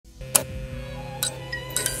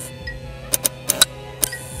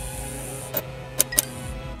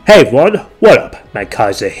Hey everyone, what up? Matt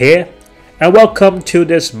Kaiser here, and welcome to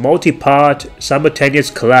this multi-part simultaneous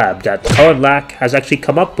collab that Colin has actually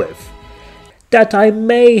come up with. That I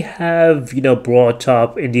may have, brought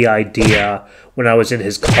up in the idea when I was in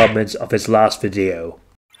his comments of his last video.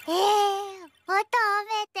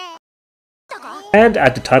 And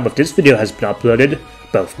at the time of this video has been uploaded,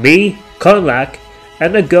 both me, Colin,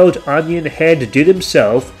 and the goat onion-haired dude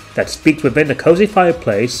himself that speaks within a cozy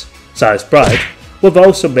fireplace, Cyrus, we've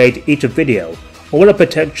also made each a video on what a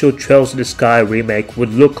potential Trails in the Sky remake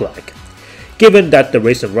would look like. Given that the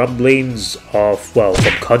recent rumblings of, from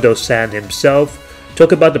Kondo-san himself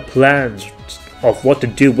talk about the plans of what to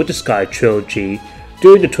do with the Sky trilogy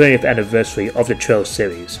during the 20th anniversary of the Trails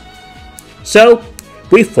series. So,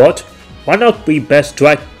 we thought, why not we best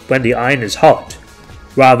strike when the iron is hot,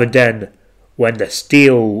 rather than when the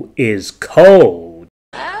steel is cold.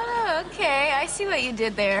 Oh, okay, I see what you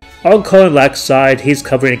did there. On Colin side, he's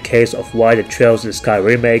covering a case of why the Trails in the Sky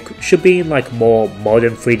remake should be in more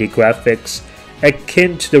modern 3D graphics,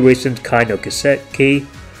 akin to the recent Kai no Kiseki,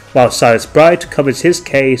 while Cyrus covers his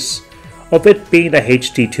case of it being a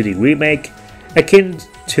HD 2D remake, akin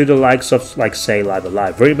to the likes of say Live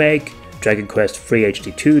Alive remake, Dragon Quest III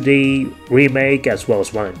HD 2D remake as well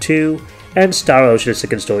as 1 and 2, and Star Ocean: The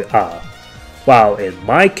Second Story R. While in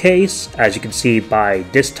my case, as you can see by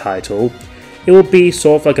this title, it will be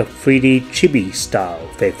sort of like a 3D-Chibi style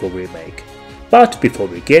faithful remake. But before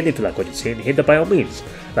we begin, if you like what you're seeing, hit that by all means.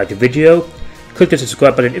 Like the video, click the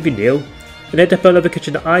subscribe button if you're new, and hit the bell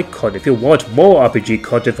notification icon if you want more RPG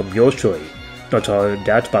content from yours truly. Not only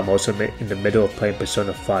that, but I'm also in the middle of playing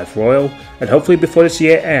Persona 5 Royal, and hopefully before this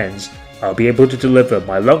year ends, I'll be able to deliver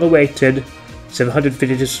my long-awaited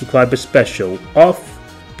 750 subscriber special of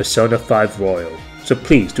Persona 5 Royal. So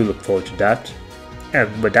please do look forward to that.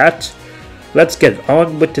 And with that, let's get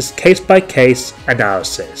on with this case-by-case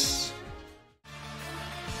analysis.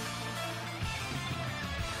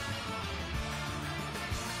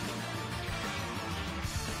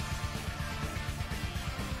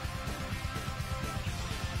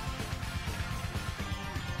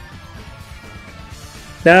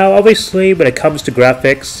 Now obviously when it comes to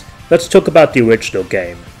graphics, let's talk about the original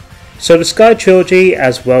game. So the Sky trilogy,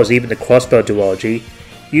 as well as even the Crossbow duology,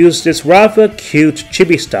 used this rather cute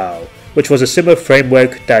chibi style, which was a similar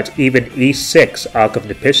framework that even E6 Arc of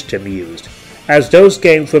Nepishtim used, as those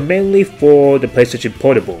games were mainly for the PlayStation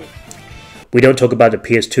Portable. We don't talk about the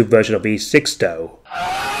PS2 version of E6 though.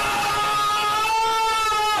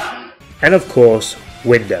 And of course,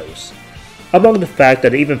 Windows. Among the fact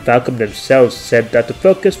that even Falcom themselves said that the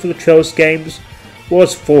focus for the Trails games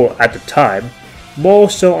was for, at the time, more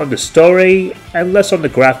so on the story and less on the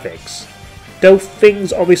graphics. Though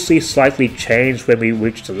things obviously slightly changed when we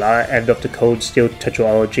reached the latter end of the Cold Steel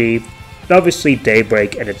tetralogy, and obviously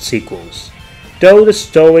Daybreak and its sequels, though the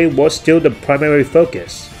story was still the primary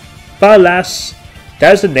focus. But alas,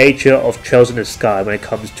 that is the nature of Trails in the Sky when it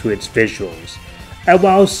comes to its visuals, and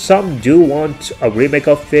while some do want a remake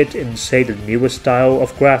of it in say the newer style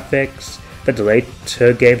of graphics that the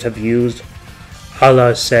later games have used, a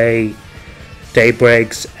la say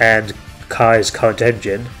Daybreak's and Kai's current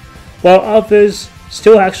engine, while others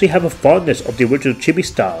still actually have a fondness of the original chibi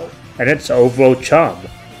style and its overall charm,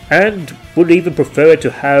 and would even prefer it to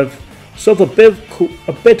have sort of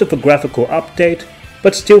a bit of a graphical update,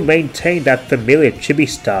 but still maintain that familiar chibi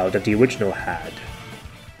style that the original had.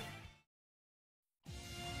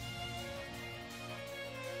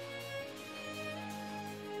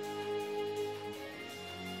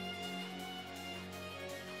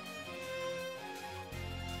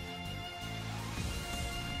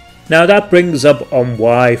 Now that brings up on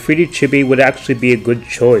why 3D-Chibi would actually be a good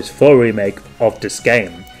choice for a remake of this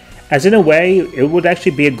game, as in a way it would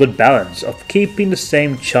actually be a good balance of keeping the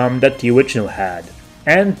same charm that the original had,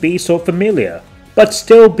 and be so familiar, but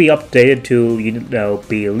still be updated to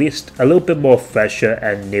be at least a little bit more fresher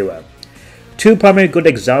and newer. Two primary good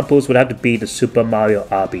examples would have to be the Super Mario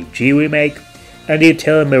RPG remake and the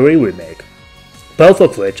Italian Marie remake, both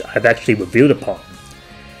of which I've actually reviewed upon.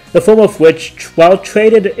 The former of which, while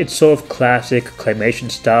traded its sort of classic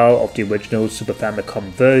claymation style of the original Super Famicom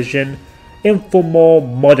version in for more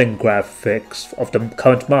modern graphics of the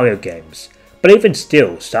current Mario games, but even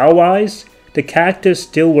still, style-wise, the characters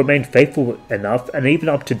still remain faithful enough and even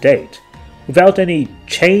up to date, without any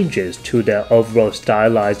changes to their overall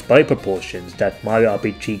stylized body proportions that Mario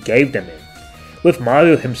RPG gave them in, with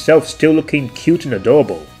Mario himself still looking cute and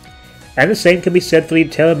adorable. And the same can be said for the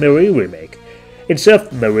Italian Marie remake. Instead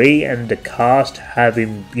of Marie and the cast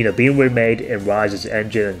having been remade in Rise's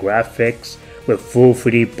engine and graphics with full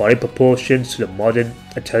 3D body proportions to the modern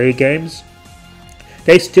Atelier games,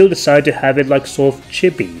 they still decided to have it like sort of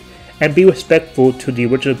chibi and be respectful to the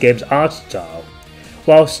original game's art style,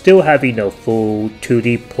 while still having no full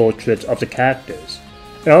 2D portraits of the characters.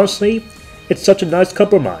 And honestly, it's such a nice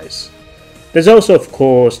compromise. There's also of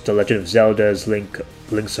course the Legend of Zelda's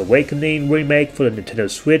Link's Awakening remake for the Nintendo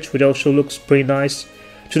Switch, which also looks pretty nice,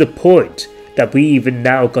 to the point that we even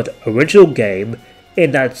now got an original game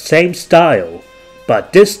in that same style,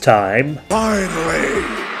 but this time,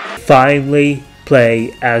 finally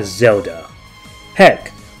play as Zelda. Heck,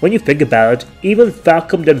 when you think about it, even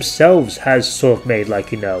Falcom themselves has sort of made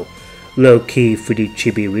like, low-key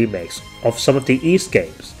 3D-Chibi remakes of some of the East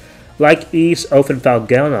games, like East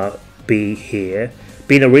Ofenfalgana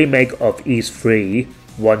being a remake of East 3,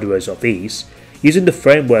 Wanderers of East, using the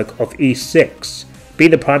framework of East 6,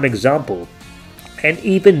 being a prime example. And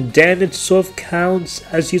even then it sort of counts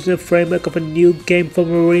as using the framework of a new game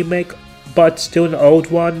from a remake, but still an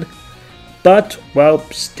old one. But, well,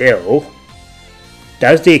 still,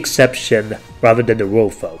 that's the exception rather than the rule,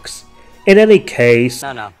 folks. In any case,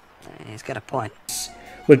 No, he's got a point.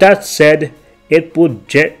 With that said, it would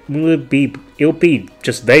be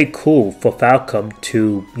just very cool for Falcom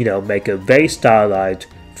to, make a very stylized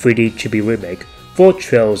 3D Chibi remake for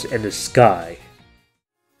Trails in the Sky.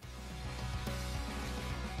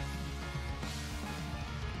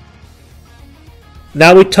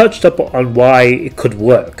 Now we touched up on why it could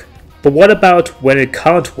work, but what about when it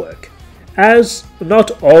can't work? As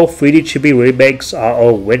not all 3D Chibi remakes are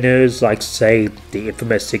all winners, like say the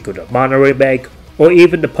infamous Secret of Mana remake, or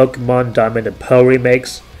even the Pokemon Diamond and Pearl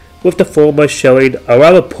remakes, with the former showing a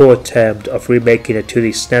rather poor attempt of remaking a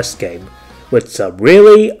 2D SNES game, with some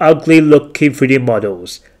really ugly looking 3D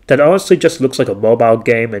models that honestly just looks like a mobile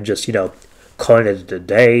game and just, calling it a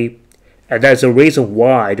day. And there's a reason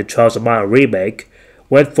why the Trials of Mana remake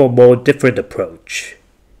went for a more different approach.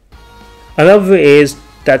 Another is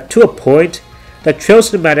that to a point, that trail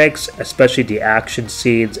cinematics, especially the action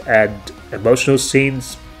scenes and emotional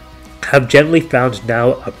scenes, have generally found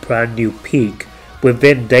now a brand new peak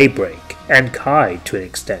within Daybreak and Kai to an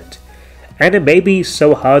extent, and it may be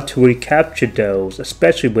so hard to recapture those,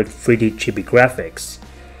 especially with 3D Chibi graphics.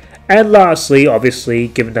 And lastly, obviously,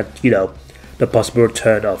 given that, the possible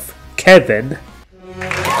return of Kevin,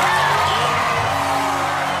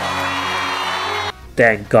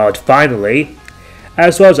 thank God finally,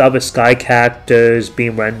 as well as other Sky characters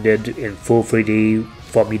being rendered in full 3D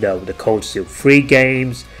from, the Cold Steel 3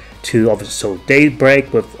 games, to obviously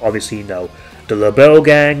Daybreak with obviously, the LaBelle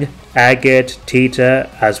gang, Agate, Tita,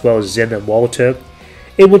 as well as Zen and Walter.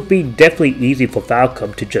 It would be definitely easy for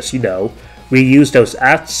Falcom to just, reuse those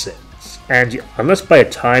assets, and unless by the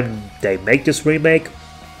time they make this remake,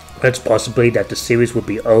 it's possibly that the series will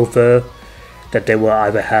be over, that they will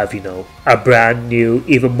either have, a brand new,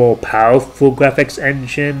 even more powerful graphics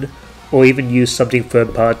engine, or even use something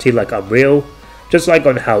third party like Unreal, just like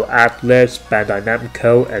on how Atlas, Bandai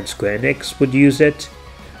Namco, and Square Enix would use it.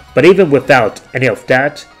 But even without any of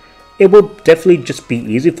that, it will definitely just be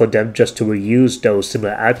easy for them just to reuse those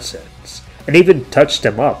similar assets, and even touch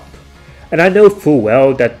them up. And I know full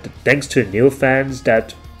well that thanks to the newer fans,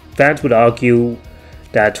 that fans would argue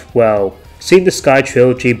that, well, seeing the Sky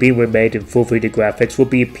trilogy being remade in full 3D graphics will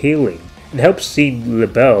be appealing and help see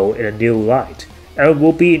LaBelle in a new light, and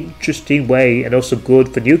will be an interesting way and also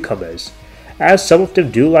good for newcomers, as some of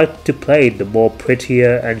them do like to play the more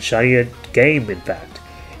prettier and shinier game in fact,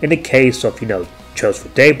 in the case of, Trails for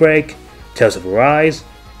Daybreak, Tales of Arise,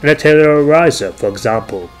 and A Tale of Ariser, for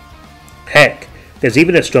example. Heck, there's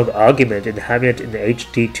even a strong argument in having it in the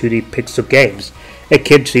HD 2D pixel games,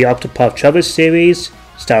 akin to the Octopath Traveler series,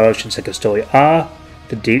 Star Ocean Second Story R,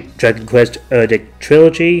 the Dragon Quest Erdic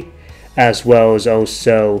trilogy, as well as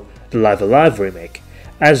also the Live Alive remake,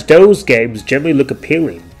 as those games generally look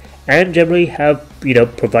appealing, and generally have,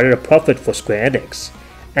 provided a profit for Square Enix.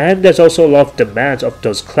 And there's also a lot of demands of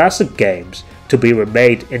those classic games to be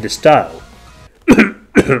remade in the style.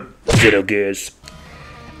 Xenogears.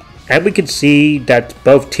 And we can see that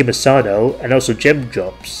both Team Asano and also Gem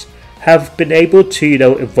Drops have been able to,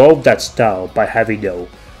 evolve that style by having,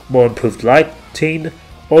 more improved lighting,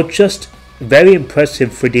 or just very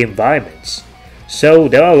impressive 3D environments. So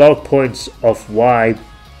there are a lot of points of why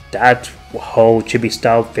that whole chibi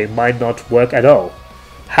style thing might not work at all.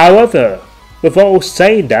 However, with all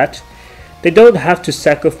saying that, they don't have to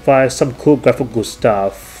sacrifice some cool graphical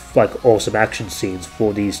stuff like awesome action scenes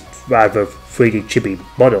for these rather 3D chibi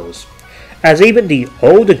models, as even the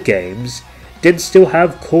older games did still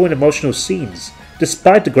have cool and emotional scenes,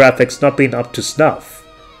 despite the graphics not being up to snuff.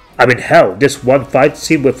 I mean hell, this one fight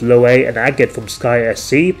scene with Loe and Agate from Sky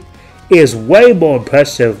SC is way more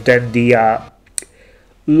impressive than the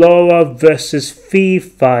Laura vs. Fee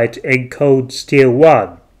fight in Cold Steel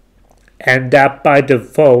 1, and that by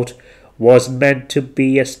default was meant to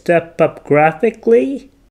be a step up graphically?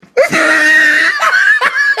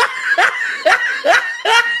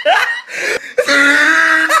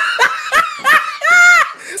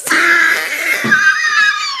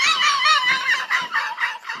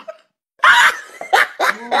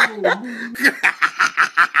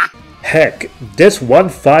 Heck, this one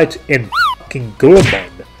fight in fucking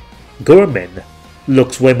Gurman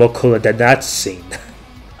looks way more cooler than that scene.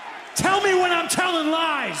 Tell me when I'm telling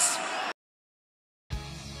lies!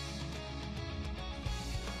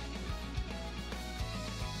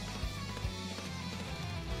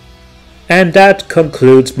 And that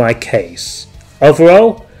concludes my case.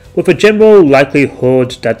 Overall, with a general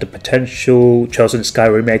likelihood that the potential chosen Sky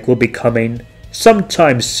Remake will be coming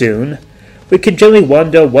sometime soon, we can generally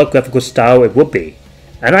wonder what graphical style it would be,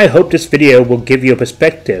 and I hope this video will give you a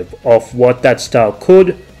perspective of what that style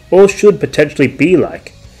could or should potentially be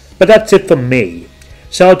like. But that's it from me,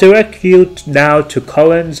 so I'll direct you now to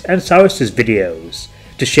Colin's and Cyrus's videos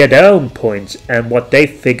to share their own points and what they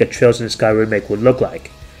think a Trails in the Sky remake would look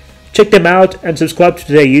like. Check them out and subscribe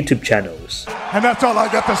to their YouTube channels. And that's all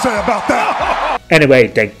I got to say about that. Anyway,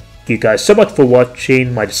 thank you guys so much for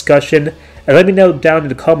watching my discussion, and let me know down in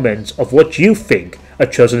the comments of what you think a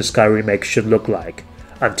Trails in the Sky remake should look like.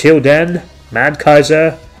 Until then, Mad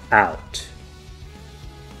Kaiser out.